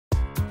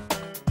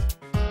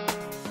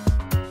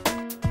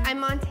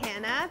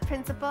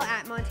people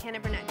at Montana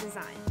Burnett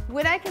Design.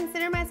 Would I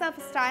consider myself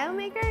a style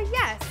maker?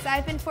 Yes,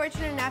 I've been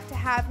fortunate enough to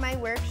have my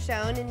work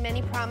shown in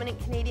many prominent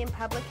Canadian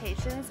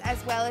publications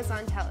as well as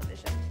on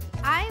television.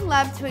 I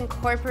love to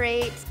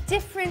incorporate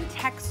different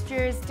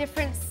textures,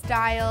 different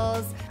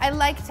styles. I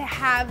like to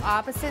have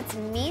opposites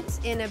meet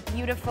in a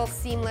beautiful,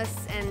 seamless,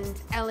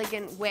 and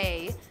elegant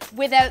way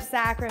without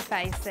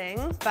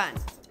sacrificing fun.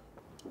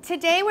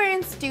 Today we're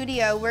in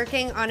studio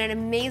working on an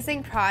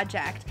amazing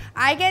project.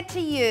 I get to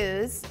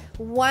use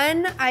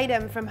one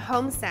item from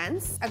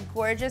HomeSense, a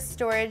gorgeous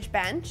storage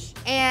bench,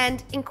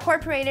 and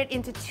incorporate it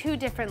into two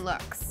different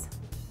looks.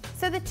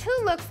 So the two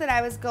looks that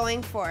I was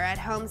going for at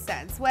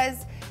HomeSense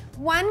was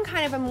one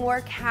kind of a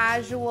more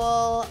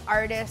casual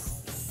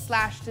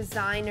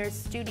artist/designer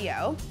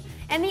studio,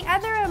 and the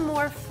other a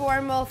more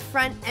formal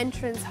front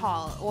entrance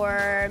hall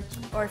or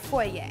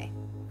foyer.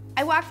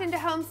 I walked into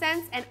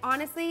HomeSense and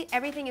honestly,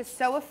 everything is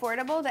so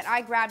affordable that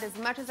I grabbed as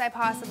much as I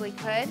possibly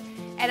could,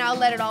 and I'll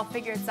let it all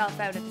figure itself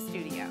out at the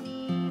studio.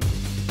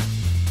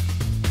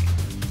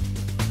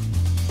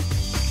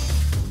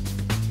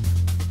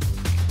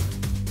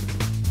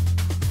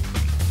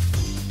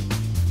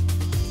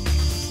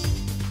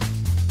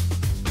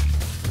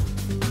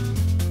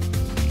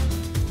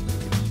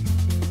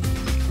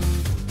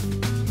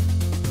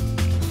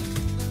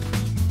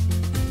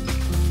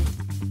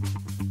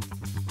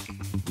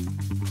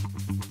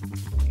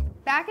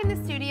 Back in the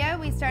studio,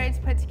 we started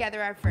to put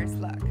together our first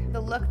look, the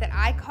look that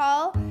I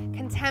call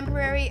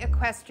contemporary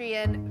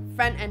equestrian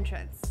front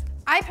entrance.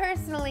 I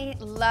personally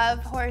love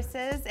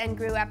horses and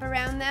grew up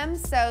around them,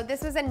 so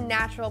this was a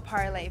natural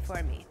parlay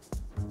for me.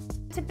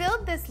 To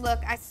build this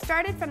look, I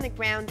started from the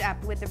ground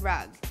up with the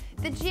rug.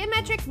 The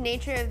geometric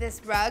nature of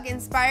this rug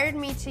inspired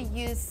me to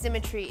use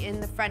symmetry in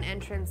the front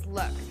entrance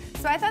look,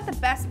 so I thought the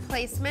best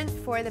placement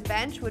for the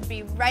bench would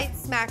be right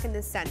smack in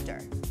the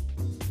center.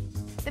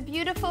 The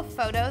beautiful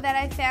photo that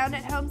I found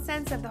at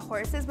HomeSense of the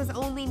horses was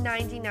only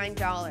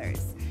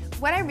 $99.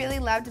 What I really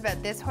loved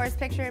about this horse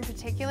picture in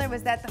particular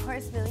was that the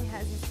horse really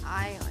has his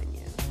eye on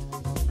you.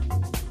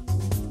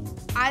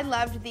 I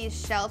loved these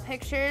shell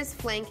pictures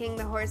flanking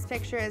the horse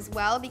picture as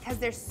well because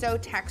they're so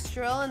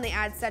textural and they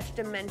add such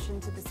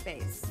dimension to the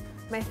space.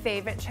 My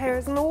favorite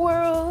chairs in the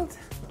world.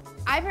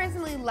 I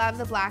personally love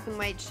the black and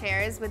white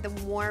chairs with the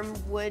warm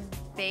wood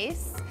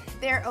base.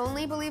 They're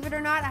only, believe it or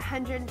not,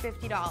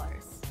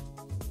 $150.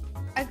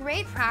 A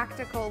great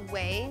practical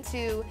way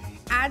to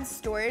add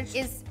storage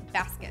is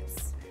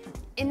baskets.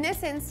 In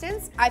this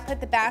instance, I put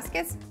the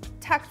baskets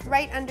tucked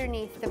right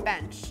underneath the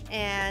bench,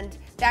 and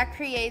that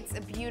creates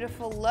a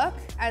beautiful look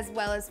as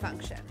well as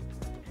function.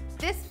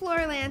 This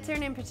floor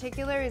lantern in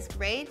particular is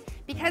great.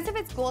 Because of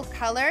its gold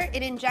color,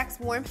 it injects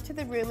warmth to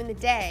the room in the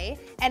day,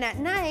 and at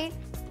night,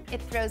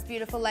 it throws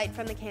beautiful light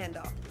from the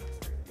candle.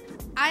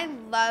 I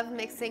love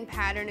mixing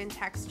pattern and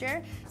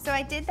texture, so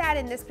I did that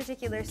in this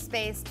particular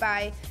space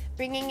by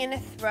bringing in a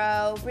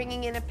throw,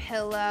 bringing in a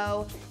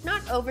pillow,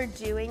 not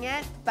overdoing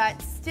it,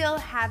 but still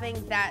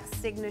having that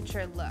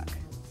signature look.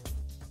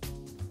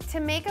 To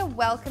make a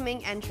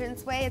welcoming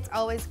entranceway, it's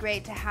always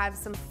great to have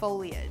some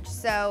foliage.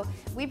 So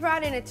we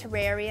brought in a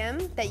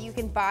terrarium that you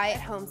can buy at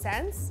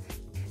HomeSense,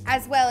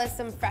 as well as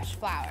some fresh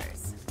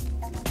flowers.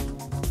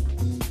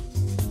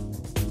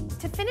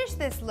 To finish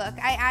this look,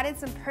 I added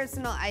some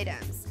personal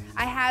items.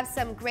 I have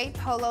some great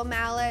polo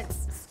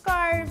mallets,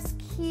 scarves,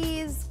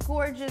 keys,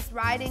 gorgeous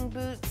riding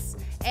boots,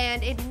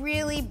 and it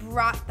really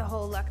brought the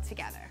whole look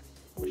together.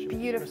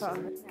 Beautiful.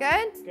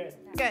 Good? Good.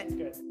 Good.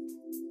 Good.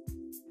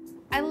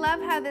 I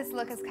love how this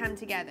look has come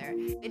together.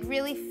 It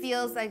really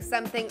feels like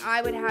something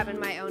I would have in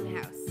my own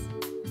house.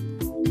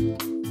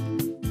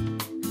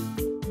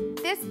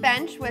 This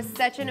bench was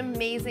such an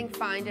amazing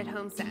find at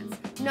HomeSense.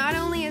 Not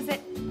only is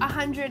it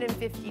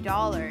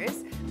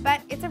 $150,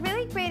 but it's a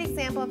really great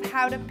example of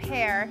how to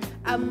pair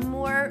a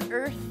more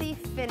earthy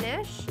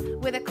finish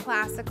with a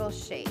classical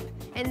shape.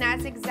 And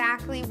that's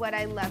exactly what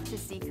I love to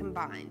see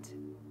combined.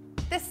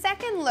 The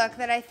second look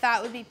that I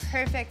thought would be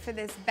perfect for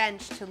this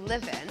bench to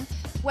live in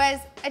was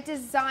a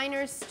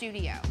designer's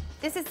studio.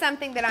 This is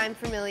something that I'm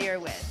familiar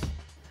with.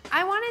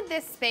 I wanted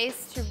this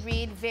space to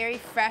read very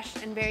fresh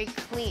and very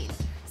clean.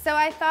 So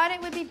I thought it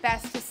would be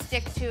best to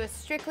stick to a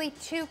strictly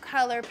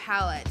two-color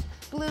palette,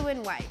 blue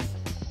and white.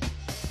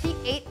 The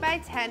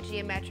 8x10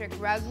 geometric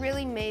rug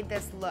really made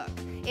this look.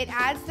 It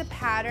adds the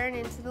pattern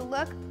into the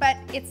look, but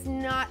it's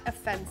not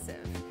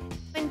offensive.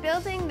 When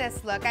building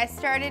this look, I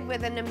started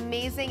with an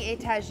amazing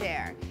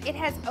étagère. It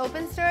has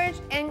open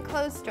storage and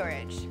closed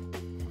storage.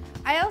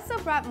 I also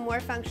brought more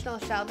functional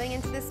shelving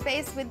into the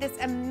space with this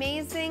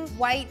amazing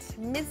white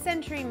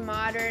mid-century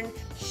modern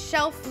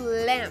shelf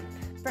lamp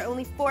for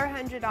only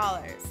 $400.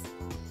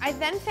 I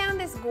then found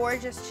this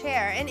gorgeous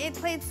chair, and it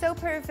played so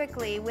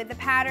perfectly with the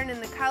pattern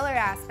and the color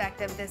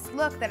aspect of this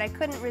look that I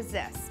couldn't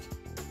resist.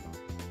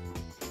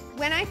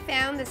 When I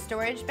found the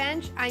storage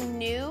bench, I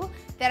knew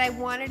that I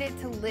wanted it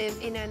to live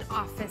in an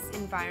office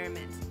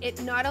environment.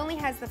 It not only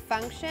has the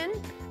function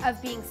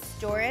of being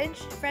storage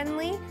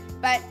friendly,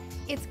 but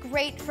it's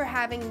great for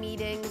having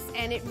meetings,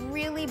 and it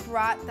really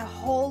brought the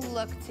whole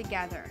look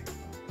together.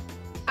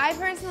 I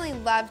personally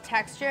love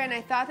texture, and I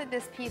thought that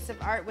this piece of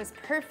art was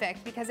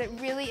perfect because it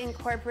really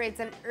incorporates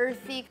an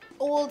earthy,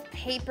 old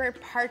paper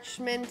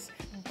parchment,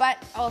 but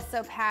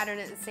also pattern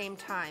at the same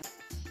time.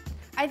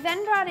 I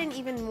then brought in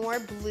even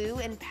more blue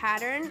and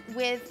pattern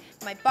with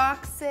my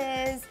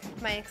boxes,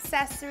 my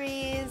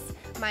accessories,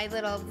 my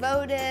little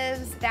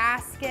votives,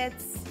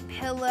 baskets,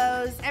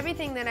 pillows,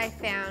 everything that I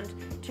found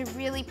to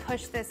really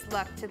push this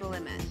look to the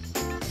limit.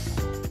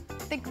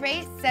 The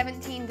great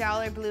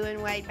 $17 blue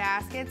and white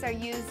baskets are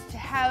used to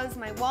house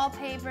my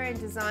wallpaper and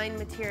design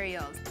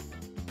materials.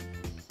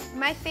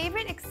 My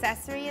favorite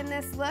accessory in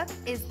this look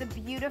is the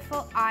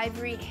beautiful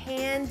ivory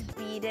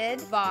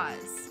hand-beaded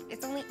vase.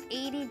 It's only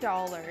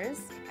 $80.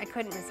 I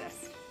couldn't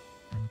resist.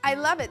 I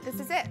love it. This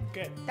is it.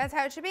 Good. That's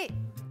how it should be.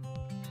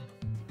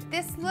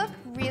 This look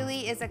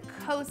really is a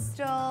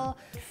coastal,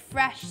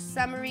 fresh,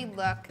 summery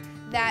look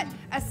that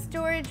a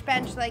storage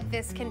bench like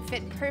this can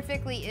fit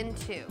perfectly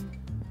into.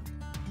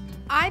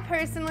 I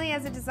personally,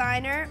 as a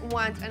designer,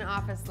 want an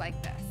office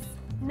like this.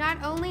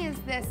 Not only is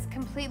this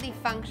completely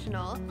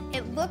functional,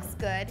 it looks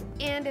good,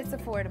 and it's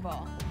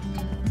affordable.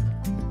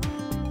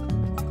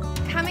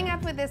 Coming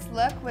up with this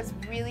look was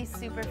really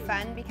super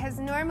fun because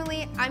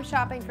normally I'm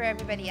shopping for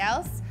everybody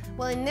else.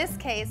 Well, in this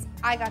case,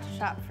 I got to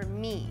shop for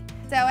me.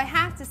 So I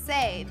have to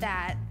say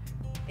that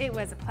it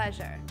was a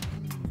pleasure.